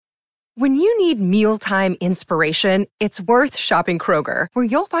When you need mealtime inspiration, it's worth shopping Kroger, where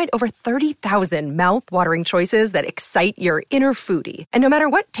you'll find over 30,000 mouth-watering choices that excite your inner foodie. And no matter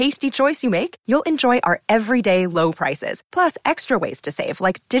what tasty choice you make, you'll enjoy our everyday low prices, plus extra ways to save,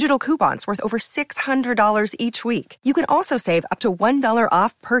 like digital coupons worth over $600 each week. You can also save up to $1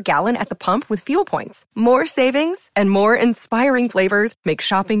 off per gallon at the pump with fuel points. More savings and more inspiring flavors make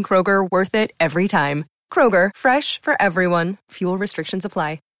shopping Kroger worth it every time. Kroger, fresh for everyone. Fuel restrictions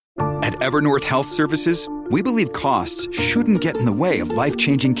apply. At Evernorth Health Services, we believe costs shouldn't get in the way of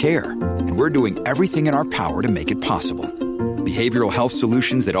life-changing care, and we're doing everything in our power to make it possible. Behavioral health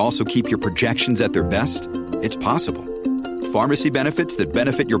solutions that also keep your projections at their best? It's possible. Pharmacy benefits that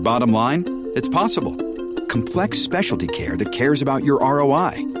benefit your bottom line? It's possible. Complex specialty care that cares about your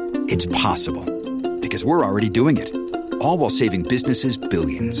ROI? It's possible. Because we're already doing it. All while saving businesses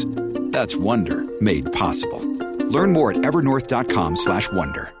billions. That's Wonder made possible. Learn more at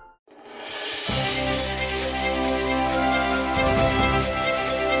evernorth.com/wonder.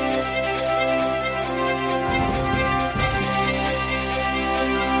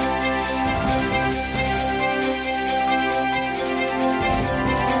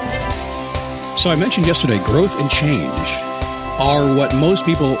 So I mentioned yesterday, growth and change are what most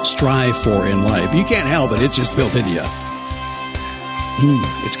people strive for in life. You can't help it. It's just built into you.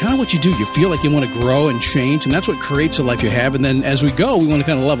 It's kind of what you do. You feel like you want to grow and change, and that's what creates the life you have. And then as we go, we want to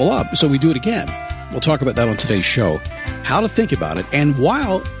kind of level up, so we do it again. We'll talk about that on today's show, how to think about it. And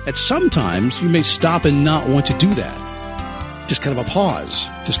while at sometimes you may stop and not want to do that, just kind of a pause,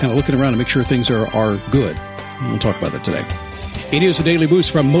 just kind of looking around to make sure things are good. We'll talk about that today. It is a daily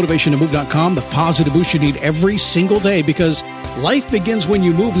boost from motivationtomove.com, the positive boost you need every single day, because life begins when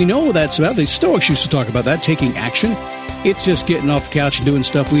you move. We know that's about. The Stoics used to talk about that, taking action. It's just getting off the couch and doing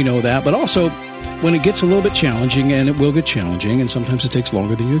stuff. We know that. But also, when it gets a little bit challenging, and it will get challenging, and sometimes it takes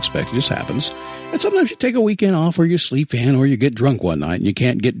longer than you expect. It just happens. And sometimes you take a weekend off, or you sleep in, or you get drunk one night, and you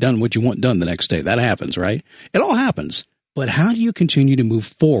can't get done what you want done the next day. That happens, right? It all happens. But how do you continue to move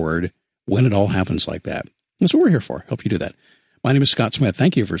forward when it all happens like that? That's what we're here for. Help you do that. My name is Scott Smith.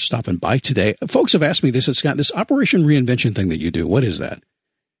 Thank you for stopping by today. Folks have asked me this, Scott, this Operation Reinvention thing that you do, what is that?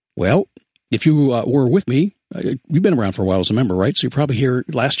 Well, if you were with me, you've been around for a while as a member, right? So you're probably here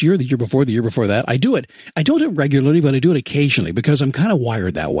last year, the year before that. I do it. I don't do it regularly, but I do it occasionally because I'm kind of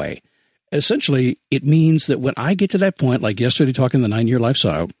wired that way. Essentially, it means that when I get to that point, like yesterday talking the 9-year life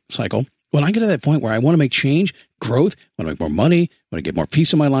cycle, when I get to that point where I want to make change, growth, I want to make more money, I want to get more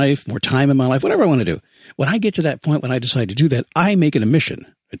peace in my life, more time in my life, whatever I want to do. When I get to that point, when I decide to do that, I make it a mission.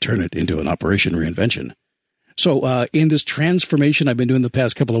 I turn it into an Operation Reinvention. So in this transformation I've been doing the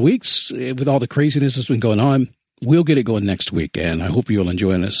past couple of weeks, with all the craziness that's been going on, we'll get it going next week. And I hope you'll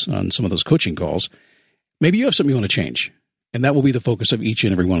enjoy us on some of those coaching calls. Maybe you have something you want to change, and that will be the focus of each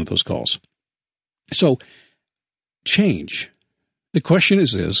and every one of those calls. So change. The question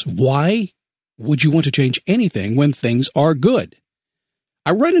is this: why would you want to change anything when things are good?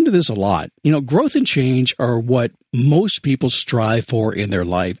 I run into this a lot. Growth and change are what most people strive for in their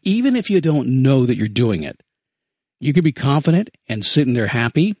life, even if you don't know that you're doing it. You can be confident and sitting there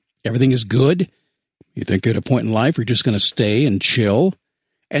happy. Everything is good. You think at a point in life you're just going to stay and chill.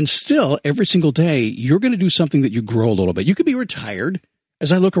 And still, every single day, you're going to do something that you grow a little bit. You could be retired.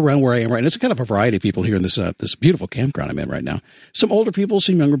 As I look around where I am right now, it's kind of a variety of people here in this beautiful campground I'm in right now. Some older people,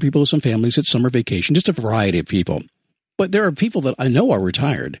 some younger people, some families. It's summer vacation, just a variety of people. But there are people that I know are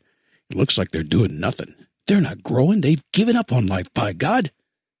retired. It looks like they're doing nothing. They're not growing. They've given up on life, by God.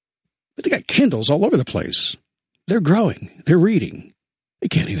 But they got Kindles all over the place. They're growing. They're reading. They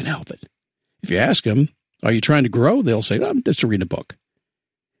can't even help it. If you ask them, are you trying to grow? They'll say, I'm just reading a book.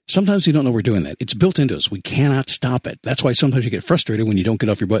 Sometimes you don't know we're doing that. It's built into us. We cannot stop it. That's why sometimes you get frustrated when you don't get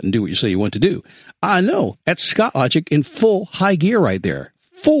off your butt and do what you say you want to do. I know. That's Scott Logic in full high gear right there.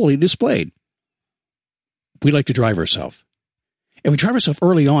 Fully displayed. We like to drive ourselves. And we drive ourselves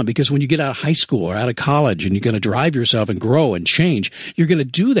early on because when you get out of high school or out of college and you're going to drive yourself and grow and change, you're going to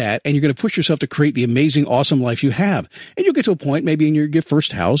do that and you're going to push yourself to create the amazing, awesome life you have. And you'll get to a point maybe in your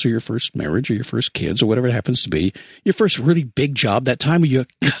first house or your first marriage or your first kids or whatever it happens to be, your first really big job, that time where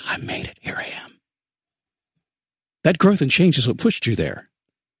I made it. Here I am. That growth and change is what pushed you there.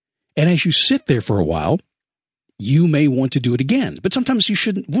 And as you sit there for a while, you may want to do it again. But sometimes you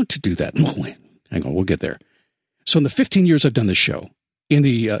shouldn't want to do that. Hang on, we'll get there. So in the 15 years I've done this show, in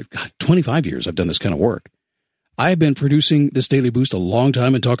the 25 years I've done this kind of work, I've been producing this Daily Boost a long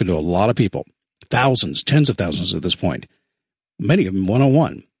time and talking to a lot of people, thousands, tens of thousands at this point, many of them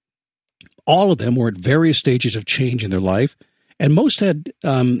one-on-one. All of them were at various stages of change in their life, and most had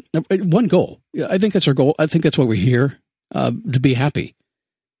one goal. I think that's our goal. I think that's why we're here, to be happy.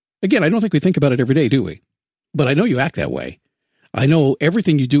 Again, I don't think we think about it every day, do we? But I know you act that way. I know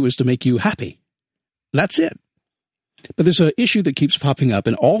everything you do is to make you happy. That's it. But there's an issue that keeps popping up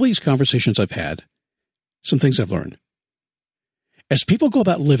in all these conversations I've had, some things I've learned. As people go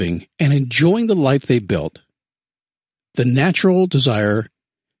about living and enjoying the life they built, the natural desire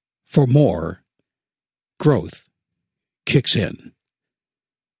for more growth kicks in.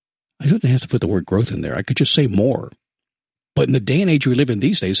 I didn't have to put the word growth in there. I could just say more. But in the day and age we live in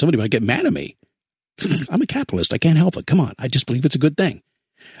these days, somebody might get mad at me. I'm a capitalist. I can't help it. Come on. I just believe it's a good thing.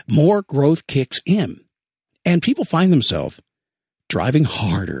 More growth kicks in. And people find themselves driving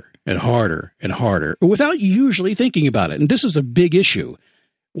harder and harder and harder without usually thinking about it. And this is a big issue.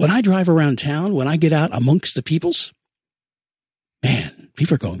 When I drive around town, when I get out amongst the peoples, man,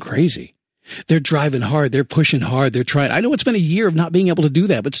 people are going crazy. They're driving hard. They're pushing hard. They're trying. I know it's been a year of not being able to do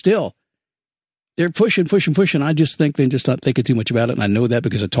that, but still, they're pushing. I just think they're just not thinking too much about it. And I know that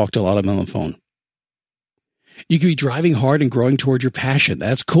because I talk to a lot of them on the phone. You can be driving hard and growing toward your passion.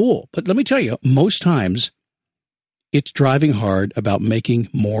 That's cool. But let me tell you, most times it's driving hard about making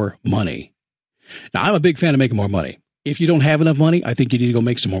more money. Now, I'm a big fan of making more money. If you don't have enough money, I think you need to go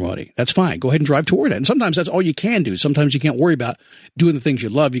make some more money. That's fine. Go ahead and drive toward that. And sometimes that's all you can do. Sometimes you can't worry about doing the things you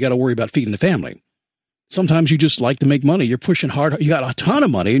love. You got to worry about feeding the family. Sometimes you just like to make money. You're pushing hard. You got a ton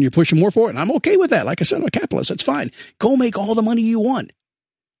of money and you're pushing more for it. And I'm okay with that. Like I said, I'm a capitalist. That's fine. Go make all the money you want.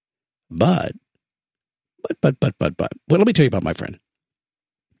 But let me tell you about my friend.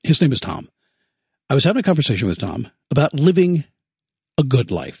 His name is Tom. I was having a conversation with Tom about living a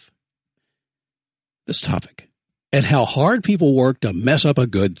good life. This topic. And how hard people work to mess up a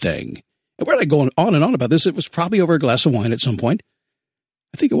good thing. And we're like going on and on about this. It was probably over a glass of wine at some point.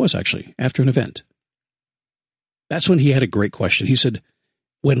 I think it was actually after an event. That's when he had a great question. He said,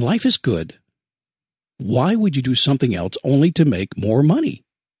 when life is good, why would you do something else only to make more money?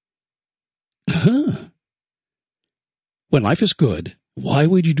 When life is good, why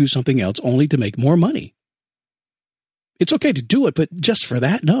would you do something else only to make more money? It's okay to do it, but just for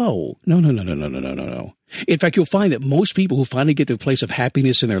that? No. In fact, you'll find that most people who finally get to a place of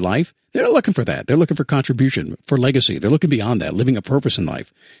happiness in their life, they're not looking for that. They're looking for contribution, for legacy. They're looking beyond that, living a purpose in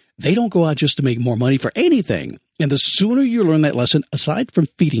life. They don't go out just to make more money for anything. And the sooner you learn that lesson, aside from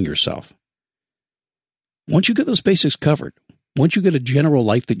feeding yourself, once you get those basics covered, once you get a general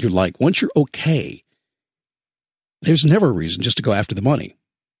life that you like, once you're okay, there's never a reason just to go after the money.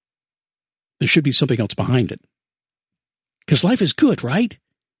 There should be something else behind it. Because life is good, right?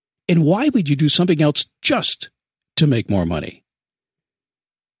 And why would you do something else just to make more money?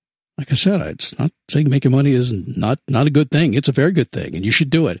 Like I said, it's not saying making money is not a good thing. It's a very good thing, and you should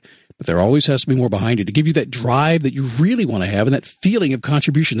do it. But there always has to be more behind it to give you that drive that you really want to have and that feeling of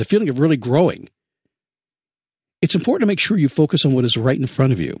contribution, the feeling of really growing. It's important to make sure you focus on what is right in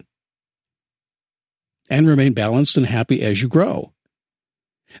front of you and remain balanced and happy as you grow.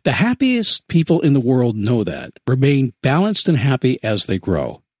 The happiest people in the world know that. Remain balanced and happy as they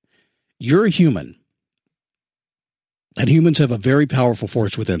grow. You're a human, and humans have a very powerful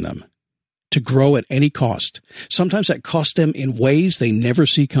force within them to grow at any cost. Sometimes that costs them in ways they never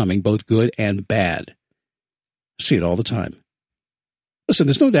see coming, both good and bad. I see it all the time. Listen,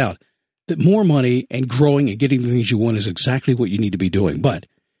 there's no doubt that more money and growing and getting the things you want is exactly what you need to be doing, but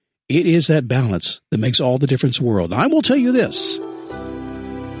it is that balance that makes all the difference in the world. And I will tell you this.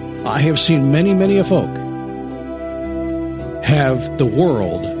 I have seen many, many a folk have the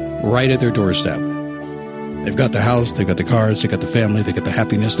world right at their doorstep. They've got the house, they've got the cars, they've got the family, they've got the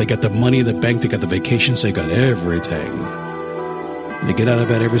happiness, they got the money in the bank, they got the vacations, they got everything. They get out of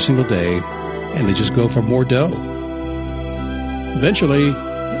bed every single day, and they just go for more dough. Eventually,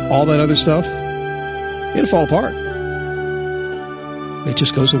 all that other stuff, it'll fall apart. It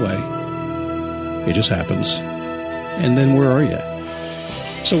just goes away. It just happens. And then where are you?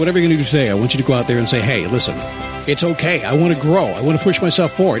 So whatever you're going to do today, I want you to go out there and say, hey, listen, it's okay. I want to grow. I want to push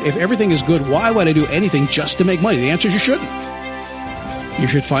myself forward. If everything is good, why would I do anything just to make money? The answer is you shouldn't. You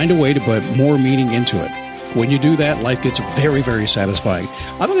should find a way to put more meaning into it. When you do that, life gets very, very satisfying.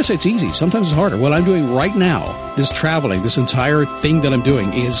 I'm not going to say it's easy. Sometimes it's harder. What I'm doing right now, this traveling, this entire thing that I'm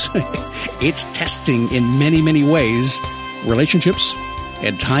doing is it's testing in many, many ways relationships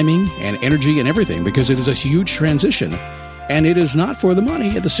and timing and energy and everything, because it is a huge transition. And it is not for the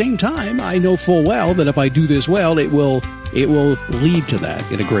money. At the same time, I know full well that if I do this well, it will lead to that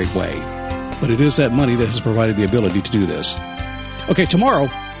in a great way. But it is that money that has provided the ability to do this. Okay, tomorrow,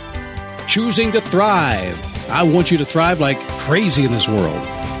 choosing to thrive. I want you to thrive like crazy in this world.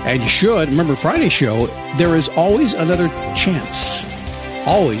 And you should. Remember Friday's show, there is always another chance.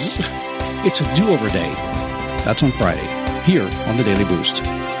 Always. It's a do-over day. That's on Friday, here on the Daily Boost.